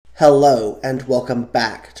Hello and welcome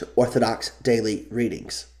back to Orthodox Daily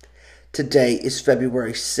Readings. Today is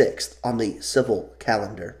February 6th on the civil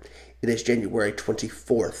calendar. It is January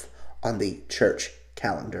 24th on the church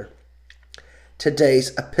calendar.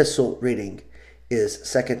 Today's epistle reading is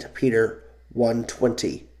 2 Peter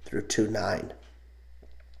 1:20 through 2:9.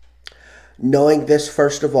 Knowing this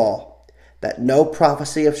first of all, that no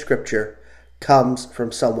prophecy of Scripture comes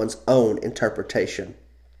from someone's own interpretation.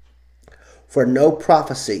 For no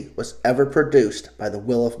prophecy was ever produced by the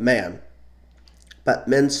will of man, but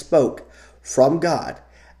men spoke from God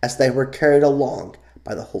as they were carried along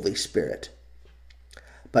by the Holy Spirit.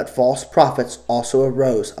 But false prophets also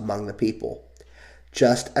arose among the people,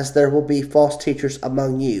 just as there will be false teachers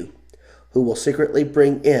among you, who will secretly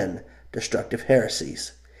bring in destructive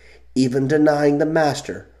heresies, even denying the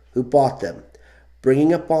master who bought them,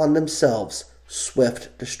 bringing upon themselves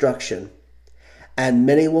swift destruction. And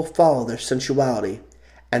many will follow their sensuality,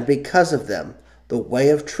 and because of them the way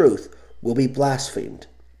of truth will be blasphemed.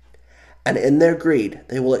 And in their greed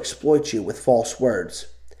they will exploit you with false words.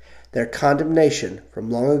 Their condemnation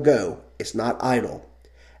from long ago is not idle,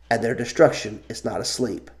 and their destruction is not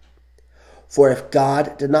asleep. For if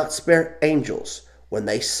God did not spare angels when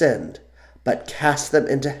they sinned, but cast them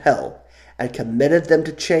into hell, and committed them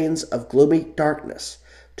to chains of gloomy darkness,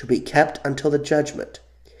 to be kept until the judgment,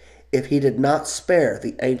 if he did not spare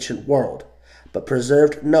the ancient world, but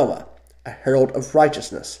preserved Noah, a herald of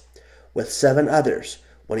righteousness, with 7 others,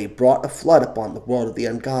 when he brought a flood upon the world of the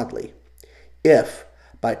ungodly, if,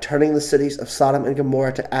 by turning the cities of Sodom and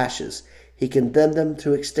Gomorrah to ashes, he condemned them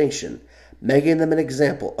to extinction, making them an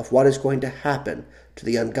example of what is going to happen to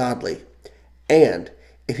the ungodly, and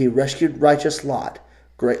if he rescued righteous Lot,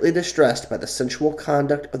 greatly distressed by the sensual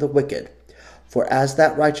conduct of the wicked, for as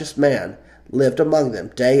that righteous man lived among them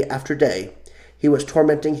day after day, he was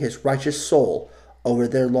tormenting his righteous soul over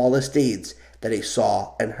their lawless deeds that he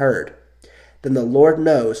saw and heard. Then the Lord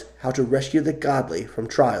knows how to rescue the godly from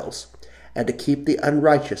trials, and to keep the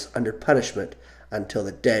unrighteous under punishment until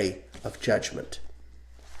the day of judgment.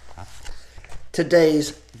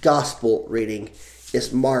 Today's gospel reading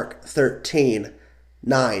is Mark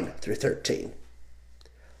 13:9 through 13.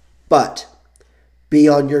 But be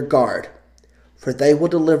on your guard, for they will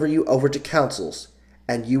deliver you over to councils,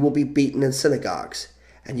 and you will be beaten in synagogues,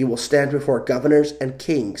 and you will stand before governors and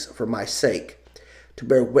kings for my sake, to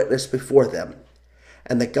bear witness before them.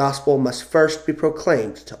 And the gospel must first be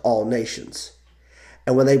proclaimed to all nations.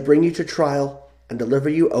 And when they bring you to trial and deliver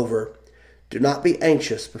you over, do not be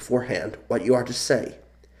anxious beforehand what you are to say,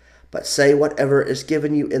 but say whatever is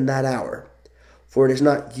given you in that hour, for it is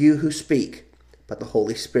not you who speak, but the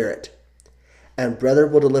Holy Spirit. And brother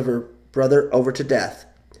will deliver brother over to death,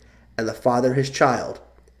 and the father his child,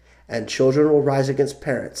 and children will rise against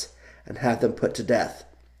parents and have them put to death.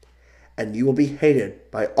 And you will be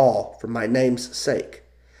hated by all for my name's sake,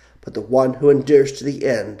 but the one who endures to the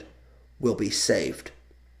end will be saved.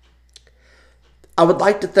 I would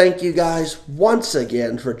like to thank you guys once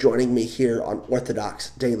again for joining me here on Orthodox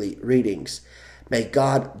Daily Readings. May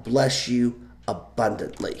God bless you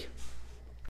abundantly.